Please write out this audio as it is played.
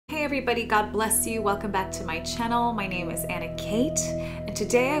everybody, God bless you. Welcome back to my channel. My name is Khait, and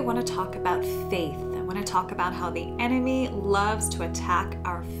today I want to talk about faith. I want to talk about how the enemy loves to attack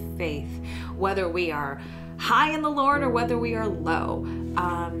our faith, whether we are high in the Lord or whether we are low.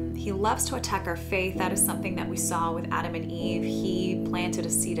 He loves to attack our faith. That is something that we saw with Adam and Eve. He planted a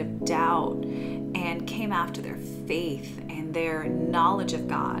seed of doubt and came after their faith and their knowledge of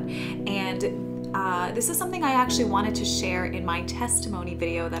God. And this is something I actually wanted to share in my testimony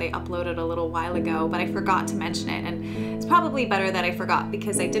video that I uploaded a little while ago, but I forgot to mention it, and it's probably better that I forgot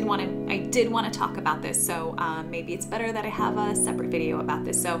because I did want to talk about this. So maybe it's better that I have a separate video about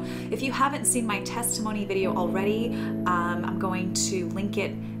this. So if you haven't seen my testimony video already, I'm going to link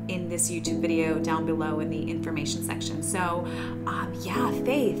it in this YouTube video down below in the information section. So yeah,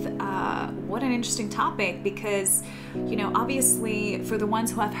 faith, what an interesting topic, because, you know, obviously for the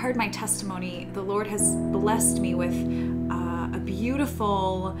ones who have heard my testimony, the Lord has blessed me with a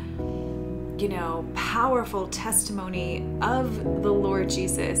beautiful, you know, powerful testimony of the Lord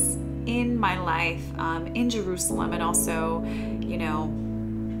Jesus in my life, in Jerusalem, and also, you know,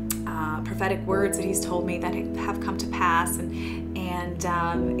 prophetic words that he's told me that have come to pass, and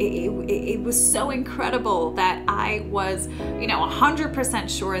it was so incredible that I was, you know, 100%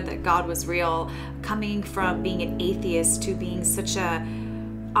 sure that God was real, coming from being an atheist to being such a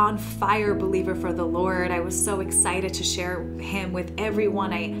on fire believer for the Lord. I was so excited to share him with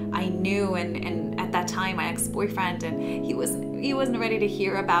everyone I knew, and at that time my ex-boyfriend, and he wasn't ready to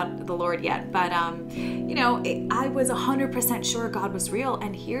hear about the Lord yet, but you know, I was 100% sure God was real.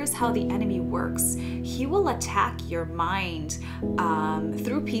 And here's how the enemy works. He will attack your mind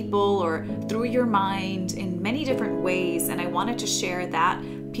through people or through your mind in many different ways, and I wanted to share that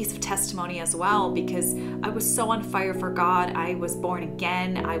piece of testimony as well, because I was so on fire for God. I was born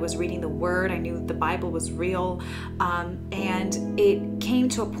again. I was reading the Word. I knew the Bible was real, and it came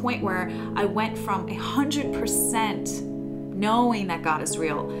to a point where I went from 100% knowing that God is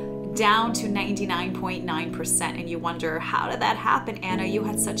real down to 99.9%. And you wonder, how did that happen, Anna? You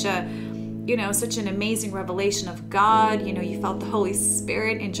had such a, you know, such an amazing revelation of God. You know, you felt the Holy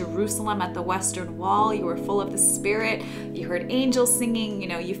Spirit in Jerusalem at the Western Wall. You were full of the Spirit. You heard angels singing. You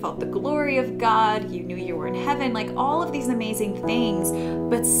know, you felt the glory of God. You knew you were in heaven. Like all of these amazing things,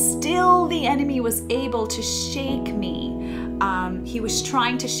 but still the enemy was able to shake me. He was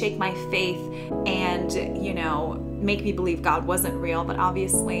trying to shake my faith and, you know, make me believe God wasn't real. But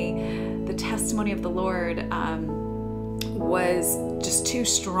obviously the testimony of the Lord was just too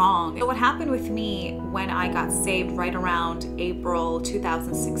strong. So what happened with me when I got saved right around April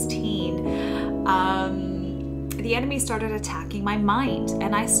 2016, the enemy started attacking my mind,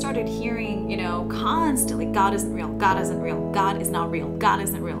 and I started hearing, you know, constantly, God isn't real, God isn't real, God is not real, God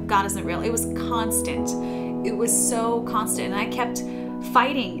isn't real, God isn't real. It was constant. It was so constant, and I kept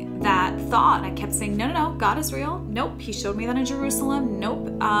fighting that thought. I kept saying, no, no, no, God is real. Nope, he showed me that in Jerusalem. Nope,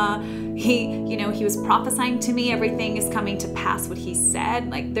 he was prophesying to me, everything is coming to pass what he said.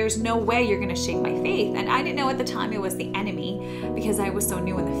 Like, there's no way you're gonna shake my faith. And I didn't know at the time it was the enemy because I was so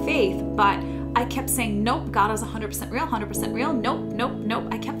new in the faith, but I kept saying, nope, God is 100% real, 100% real. Nope, nope, nope.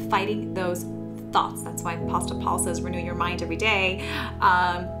 I kept fighting those thoughts. That's why Apostle Paul says renew your mind every day,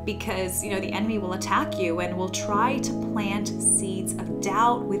 because, you know, the enemy will attack you and will try to plant seeds of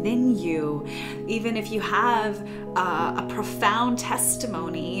doubt within you. Even if you have a profound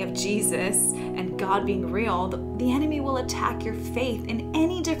testimony of Jesus and God being real, the enemy will attack your faith in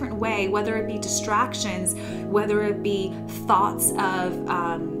any different way, whether it be distractions, whether it be thoughts of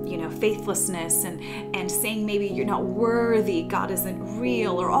you know, faithlessness and saying maybe you're not worthy, God isn't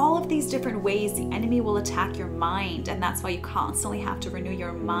real, or all of these different ways the enemy will attack your mind. And that's why you constantly have to renew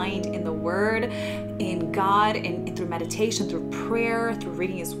your mind in the Word, in God, and through meditation, through prayer, through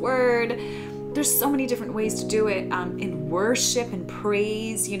reading His Word. There's so many different ways to do it, in worship and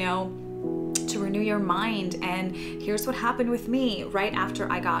praise, you know, to renew your mind. And here's what happened with me right after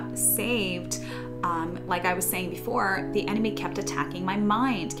I got saved. Like I was saying before, the enemy kept attacking my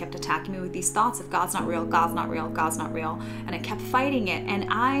mind, kept attacking me with these thoughts of God's not real, God's not real, God's not real. And I kept fighting it. And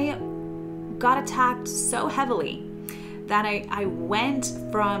I got attacked so heavily that I went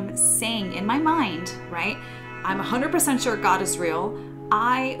from saying in my mind, right, I'm 100% sure God is real.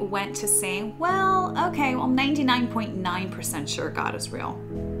 I went to saying, well, okay, well, 99.9% sure God is real.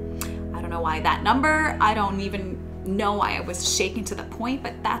 I don't know why that number, I don't even know why I was shaken to the point,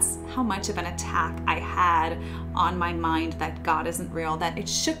 but that's how much of an attack I had on my mind that God isn't real, that it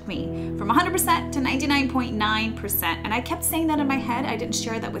shook me from 100% to 99.9%. And I kept saying that in my head. I didn't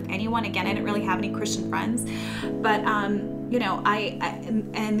share that with anyone. Again, I didn't really have any Christian friends, but you know,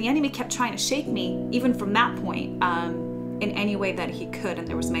 and the enemy kept trying to shake me even from that point. in any way that he could, and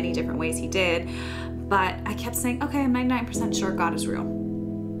there was many different ways he did, but I kept saying, okay, I'm 99% sure God is real.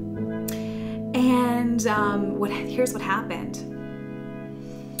 And here's what happened.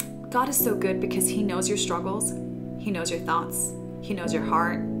 God is so good because he knows your struggles, he knows your thoughts, he knows your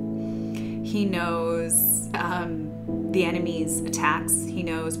heart, he knows the enemy's attacks, he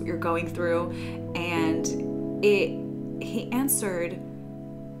knows what you're going through, and he answered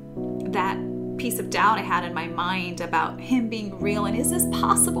that piece of doubt I had in my mind about him being real, and is this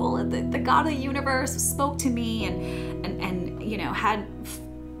possible? The God of the universe spoke to me and you know, had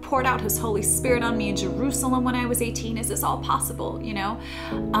poured out his Holy Spirit on me in Jerusalem when I was 18. Is this all possible? You know,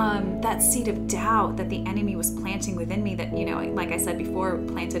 that seed of doubt that the enemy was planting within me, that, you know, like I said before,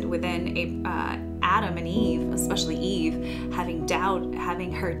 planted within Adam and Eve, especially Eve,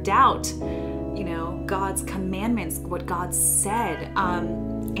 having her doubt, you know, God's commandments, what God said,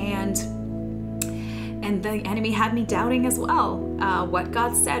 and the enemy had me doubting as well, what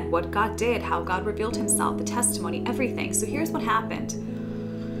God said, what God did, how God revealed himself, the testimony, everything. So here's what happened.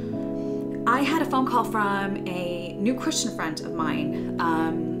 I had a phone call from a new Christian friend of mine,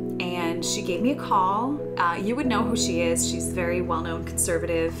 and she gave me a call. You would know who she is. She's a very well-known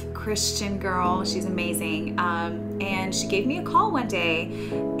conservative Christian girl. She's amazing. And she gave me a call one day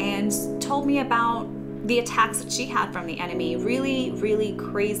and told me about the attacks that she had from the enemy. Really, really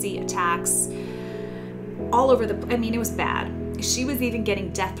crazy attacks all over I mean, it was bad. She was even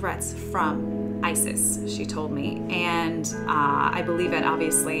getting death threats from ISIS, she told me. And I believe it,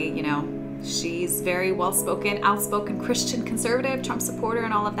 obviously. You know, she's very well-spoken, outspoken Christian conservative, Trump supporter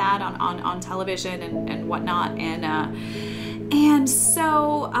and all of that on television and whatnot. And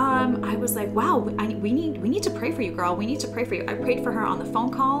so I was like, wow, we need to pray for you, girl. We need to pray for you. I prayed for her on the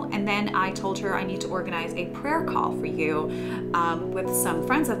phone call, and then I told her I need to organize a prayer call for you with some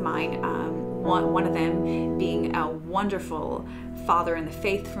friends of mine. One of them being a wonderful father in the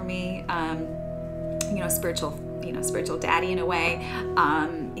faith for me, you know, spiritual daddy in a way.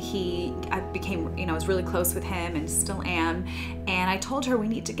 I became, you know, I was really close with him and still am. And I told her we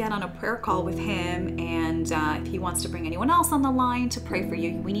need to get on a prayer call with him, and if he wants to bring anyone else on the line to pray for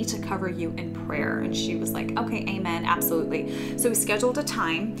you, we need to cover you in prayer. And she was like, okay, amen, absolutely. So we scheduled a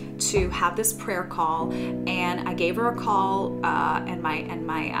time to have this prayer call, and I gave her a call, and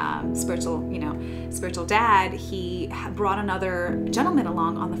my spiritual dad, he brought another gentleman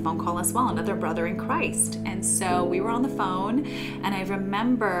along on the phone call as well, another brother in Christ. And so we were on the phone, and I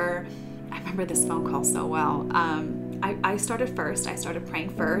remember this phone call so well. I started praying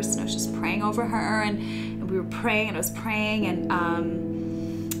first, and I was just praying over her, and we were praying, and I was praying, and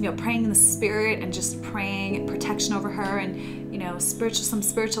you know, praying in the spirit, and just praying protection over her, and, you know, some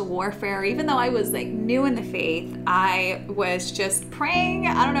spiritual warfare. Even though I was like new in the faith, I was just praying.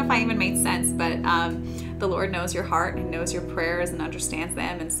 I don't know if I even made sense, but the Lord knows your heart and knows your prayers and understands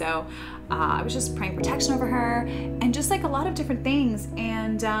them. And so I was just praying protection over her, and just like a lot of different things.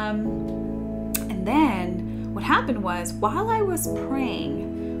 And then what happened was, while I was praying,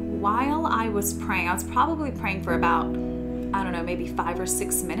 I was probably praying for about, I don't know, maybe 5 or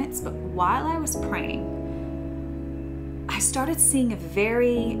 6 minutes, but while I was praying, I started seeing a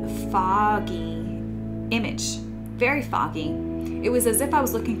very foggy image, very foggy. It was as if I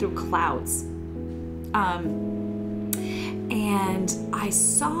was looking through clouds. And I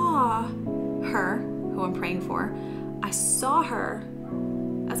saw her, who I'm praying for, as I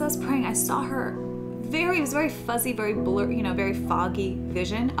was praying, I saw her it was very fuzzy, very blurry, you know, very foggy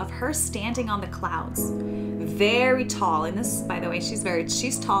vision of her standing on the clouds, very tall. And this, by the way,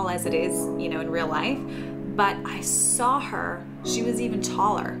 she's tall as it is, you know, in real life, but I saw her, she was even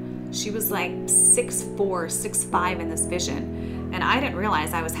taller. She was like 6'4", 6'5" in this vision. And I didn't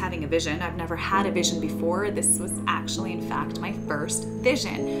realize I was having a vision. I've never had a vision before. This was actually, in fact, my first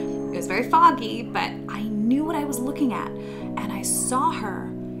vision. It was very foggy, but I knew what I was looking at. And I saw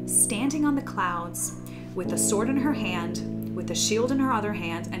her standing on the clouds with a sword in her hand, with a shield in her other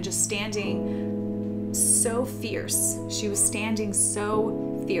hand, and just standing so fierce. She was standing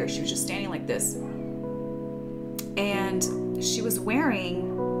so fierce. She was just standing like this. And she was wearing,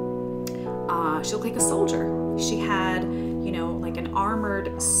 she looked like a soldier. She had, you know, like an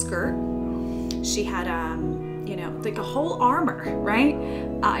armored skirt. She had, you know, like a whole armor, right?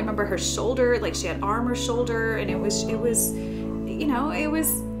 I remember her shoulder, like she had armor shoulder, and it was, you know, it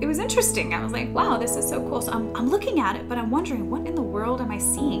was interesting. I was like, wow, this is so cool. So I'm looking at it, but I'm wondering, what in the world am I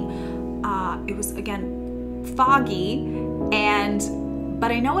seeing? It was, again, foggy,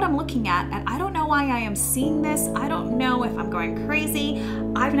 but I know what I'm looking at, and I don't know why I am seeing this. I don't know if I'm going crazy.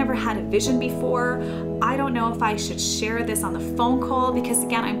 I've never had a vision before. I don't know if I should share this on the phone call, because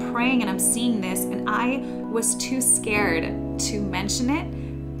again, I'm praying and I'm seeing this, and I was too scared to mention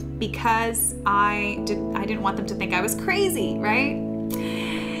it because I didn't want them to think I was crazy, right?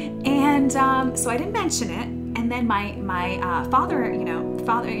 And so I didn't mention it. And then my father,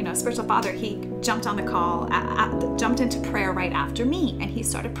 spiritual father, he jumped on the call, jumped into prayer right after me, and he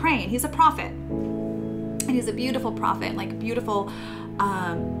started praying. He's a prophet, and he's a beautiful prophet, like beautiful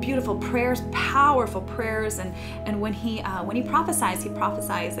prayers, powerful prayers. And when he prophesies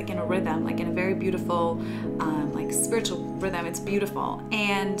like in a rhythm, like in a very beautiful, like spiritual rhythm. It's beautiful.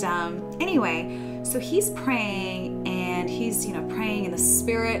 And anyway, so he's praying, and he's praying in the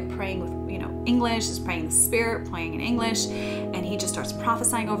Spirit, praying with English, is praying in the Spirit, praying in English, and he just starts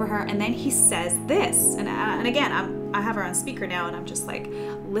prophesying over her. And then he says this, and again, I have her on speaker now, and I'm just like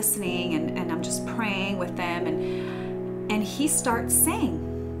listening, and I'm just praying with them, and he starts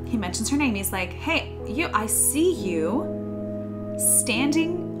saying, he mentions her name. He's like, hey, I see you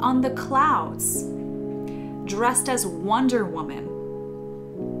standing on the clouds, dressed as Wonder Woman,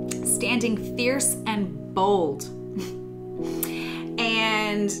 standing fierce and bold.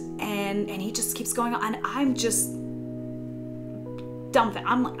 And he just keeps going on, and I'm just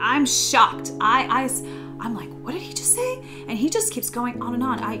dumbfounded. I'm shocked. I'm like, what did he just say? And he just keeps going on and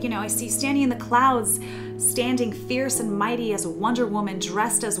on. I see standing in the clouds, standing fierce and mighty as Wonder Woman,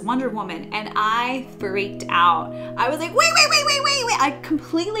 dressed as Wonder Woman. And I freaked out. I was like, wait. I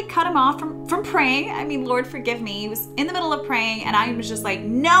completely cut him off from praying. I mean, Lord, forgive me. He was in the middle of praying, and I was just like,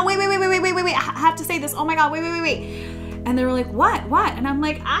 no, wait. I have to say this. Oh my God, wait. And they were like, what? And I'm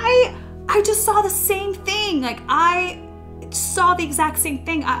like, I just saw the same thing. Like, I saw the exact same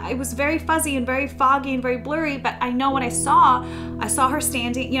thing. It was very fuzzy and very foggy and very blurry, but I know what I saw. I saw her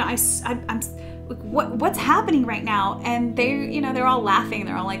standing, I'm what's happening right now? And they're all laughing.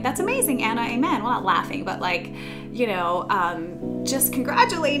 They're all like, that's amazing, Anna, amen. Well, not laughing, but like, just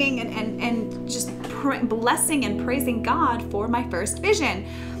congratulating and just blessing and praising God for my first vision.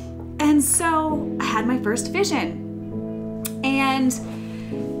 And so I had my first vision. And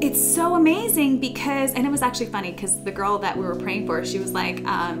it's so amazing because, and it was actually funny because the girl that we were praying for, she was like,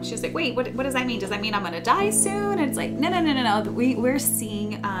 wait, what does that mean? Does that mean I'm going to die soon? And it's like, no. We're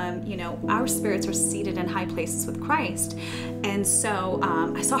seeing, our spirits are seated in high places with Christ. And so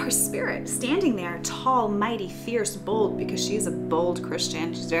I saw her spirit standing there, tall, mighty, fierce, bold, because she's a bold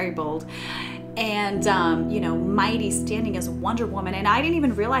Christian. She's very bold. And, mighty, standing as Wonder Woman. And I didn't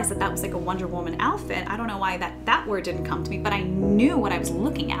even realize that was like a Wonder Woman outfit. I don't know why that word didn't come to me, but I knew what I was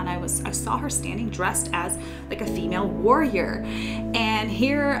looking at. I saw her standing dressed as like a female warrior. And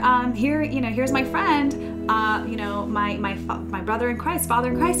here's my friend, my brother in Christ, father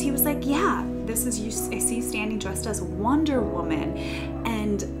in Christ. He was like, yeah, this is you. I see you standing dressed as Wonder Woman.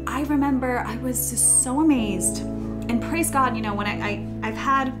 And I remember I was just so amazed. And praise God, when I've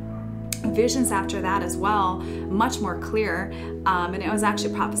had visions after that as well, much more clear, and it was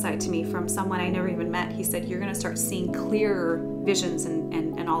actually prophesied to me from someone I never even met. He said, you're going to start seeing clearer visions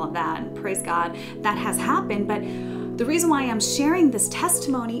and all of that, and praise God, that has happened. But the reason why I'm sharing this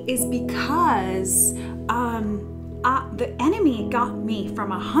testimony is because the enemy got me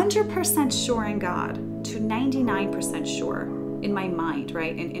from 100% sure in God to 99% sure in my mind,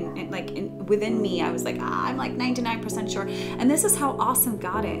 right? And within me, I was like, I'm like 99% sure. And this is how awesome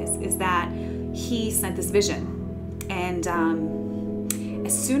God is that he sent this vision. And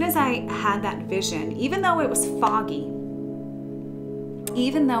as soon as I had that vision, even though it was foggy,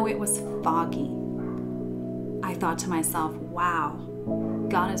 I thought to myself, wow,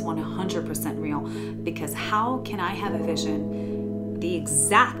 God is 100% real, because how can I have a vision, the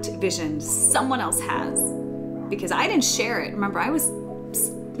exact vision someone else has? Because I didn't share it. Remember, I was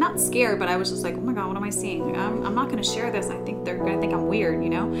not scared, but I was just like, oh my God, what am I seeing? I'm not going to share this. I think they're going to think I'm weird,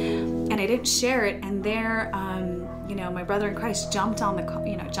 And I didn't share it. And there, my brother in Christ jumped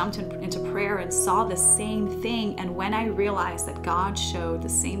into prayer and saw the same thing. And when I realized that God showed the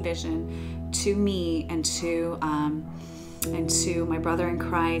same vision to me and to my brother in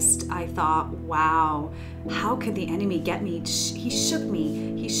Christ, I thought, wow, how could the enemy get me? He shook me.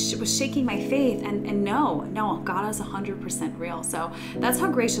 He was shaking my faith. And no, God is 100% real. So that's how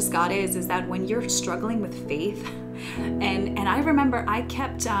gracious God is that when you're struggling with faith, and I remember I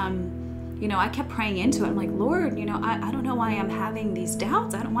kept praying into it. I'm like, Lord, I don't know why I'm having these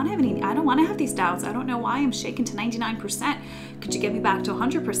doubts. I don't want to have these doubts. I don't know why I'm shaken to 99%. Could you get me back to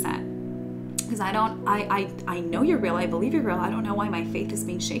 100%? because I know you're real. I believe you're real. I don't know why my faith is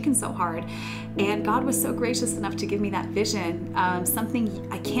being shaken so hard. And God was so gracious enough to give me that vision, something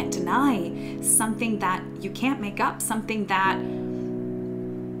I can't deny, something that you can't make up, something that,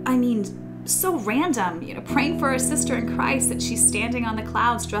 I mean, so random, you know, praying for a sister in Christ that she's standing on the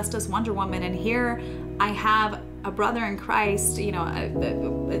clouds dressed as Wonder Woman. And here I have a brother in Christ, you know,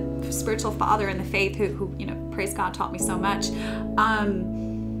 a spiritual father in the faith who, you know, praise God, taught me so much.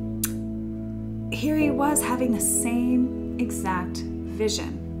 Here he was having the same exact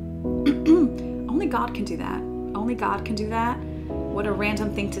vision. Only God can do that. Only God can do that. What a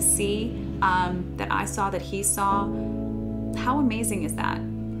random thing to see, that I saw, that he saw. How amazing is that?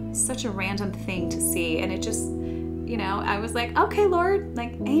 Such a random thing to see. And it just, you know, I was like, okay, Lord,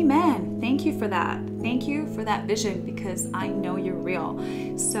 like, amen. Thank you for that. Thank you for that vision, because I know you're real.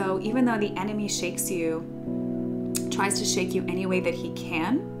 So even though the enemy shakes you, tries to shake you any way that he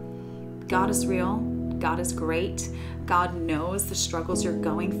can, God is real. God is great. God knows the struggles you're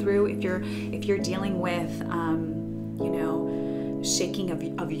going through. If you're dealing with, you know, shaking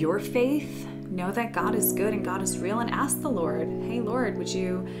of your faith, know that God is good and God is real, and ask the Lord, hey, Lord, would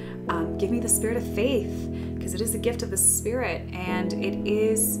you give me the spirit of faith? Because it is a gift of the Spirit, and it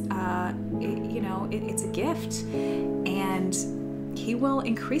is, you know, it's a gift, and He will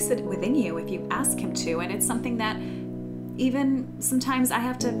increase it within you if you ask Him to. And it's something that even sometimes I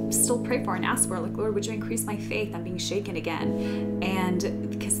have to still pray for and ask for, like, Lord, would you increase my faith? I'm being shaken again.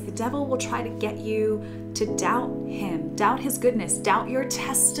 And because the devil will try to get you to doubt Him, doubt His goodness, doubt your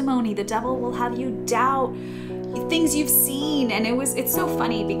testimony. The devil will have you doubt things you've seen. And it's so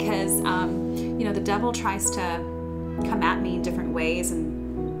funny because, you know, the devil tries to come at me in different ways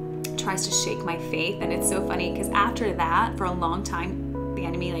and tries to shake my faith. And it's so funny because after that, for a long time, the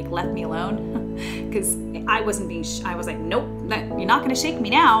enemy like left me alone because I was like, nope, you're not going to shake me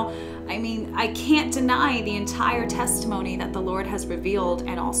now. I mean, I can't deny the entire testimony that the Lord has revealed,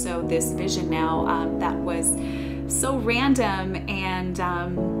 and also this vision now that was so random, and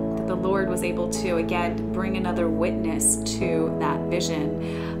that the Lord was able to again bring another witness to that vision.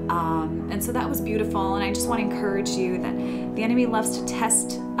 And so that was beautiful. And I just want to encourage you that the enemy loves to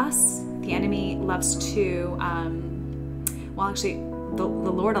test us. The enemy loves to, well, actually, the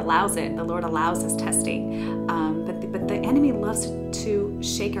Lord allows it. The Lord allows this testing. But the enemy loves to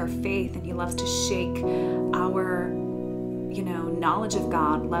shake our faith, and he loves to shake our, you know, knowledge of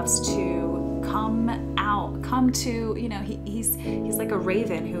God, loves to come to, you know, he's like a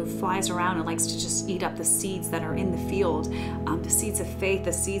raven who flies around and likes to just eat up the seeds that are in the field, the seeds of faith,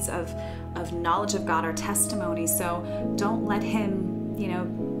 the seeds of knowledge of God, our testimony. So don't let him, you know,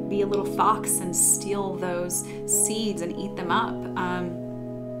 be a little fox and steal those seeds and eat them up.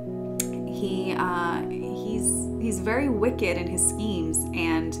 He's very wicked in his schemes,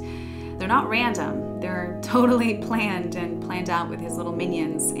 and they're not random. They're totally planned out with his little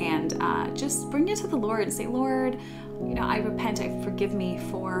minions. And just bring it to the Lord and say, Lord, you know, I repent. Forgive me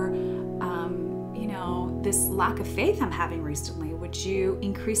for, you know, this lack of faith I'm having recently. Would you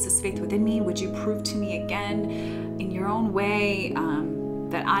increase this faith within me? Would you prove to me again in your own way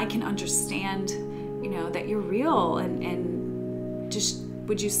that I can understand, you know, that you're real, and just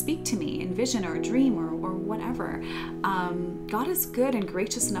would you speak to me in vision or a dream or whatever. God is good and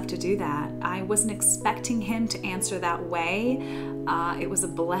gracious enough to do that. I wasn't expecting him to answer that way. It was a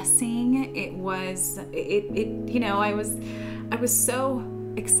blessing. You know, I was so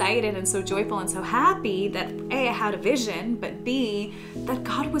excited and so joyful and so happy that A, I had a vision, but B, that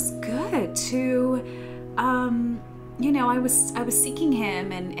God was good to, you know, I was seeking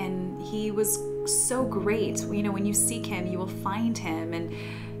him, and he was so great. You know, when you seek him, you will find him. And,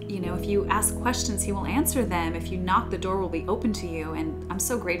 you know, if you ask questions, he will answer them. If you knock, the door will be open to you. And I'm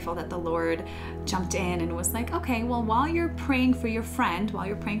so grateful that the Lord jumped in and was like, okay, well, while you're praying for your friend, while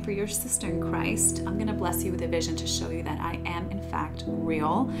you're praying for your sister in Christ, I'm going to bless you with a vision to show you that I am in fact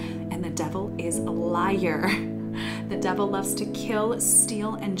real, and the devil is a liar. The devil loves to kill,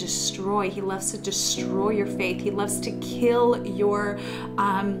 steal, and destroy. He loves to destroy your faith. He loves to kill your,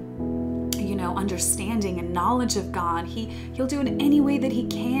 you know, understanding and knowledge of God. He'll do it any way that he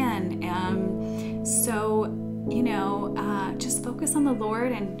can. So, you know, just focus on the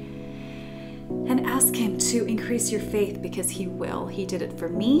Lord and ask him to increase your faith, because he will. He did it for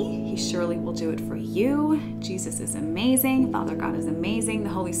me. He surely will do it for you. Jesus is amazing. Father God is amazing. The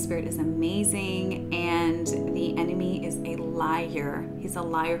Holy Spirit is amazing. And the enemy is a liar. He's a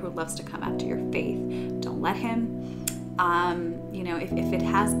liar who loves to come after your faith. Don't let him. You know, if it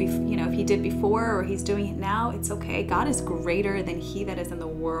has, you know, if he did before or he's doing it now, it's okay. God is greater than he that is in the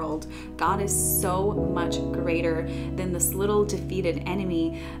world. God is so much greater than this little defeated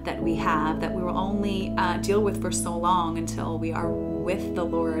enemy that we have, that we will only deal with for so long until we are with the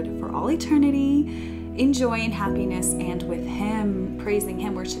Lord for all eternity, in joy and happiness, and with him, praising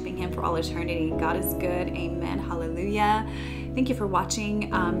him, worshiping him for all eternity. God is good. Amen. Hallelujah. Thank you for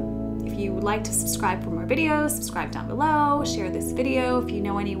watching. If you would like to subscribe for more videos, subscribe down below, share this video. If you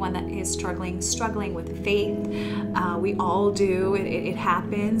know anyone that is struggling with faith, we all do. It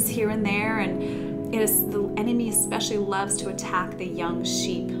happens here and there, and the enemy especially loves to attack the young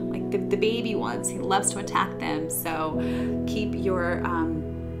sheep, like the baby ones. He loves to attack them. So keep your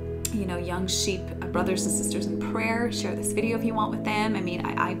you know, young sheep brothers and sisters in prayer. Share this video if you want with them. I mean,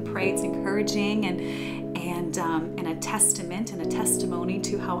 I pray it's encouraging and a testament and a testimony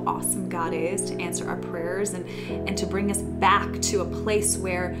to how awesome God is to answer our prayers and to bring us back to a place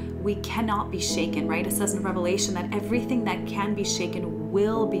where we cannot be shaken, right? It says in Revelation that everything that can be shaken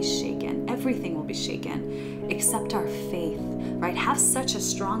will be shaken. Everything will be shaken except our faith, right? Have such a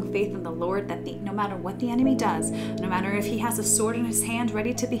strong faith in the Lord that no matter what the enemy does, no matter if he has a sword in his hand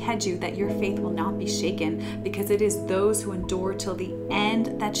ready to behead you, that your faith will not be shaken, because it is those who endure till the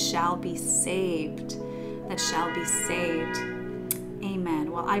end that shall be saved. That shall be saved. Amen.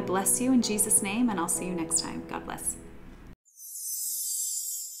 Well, I bless you in Jesus' name, and I'll see you next time. God bless.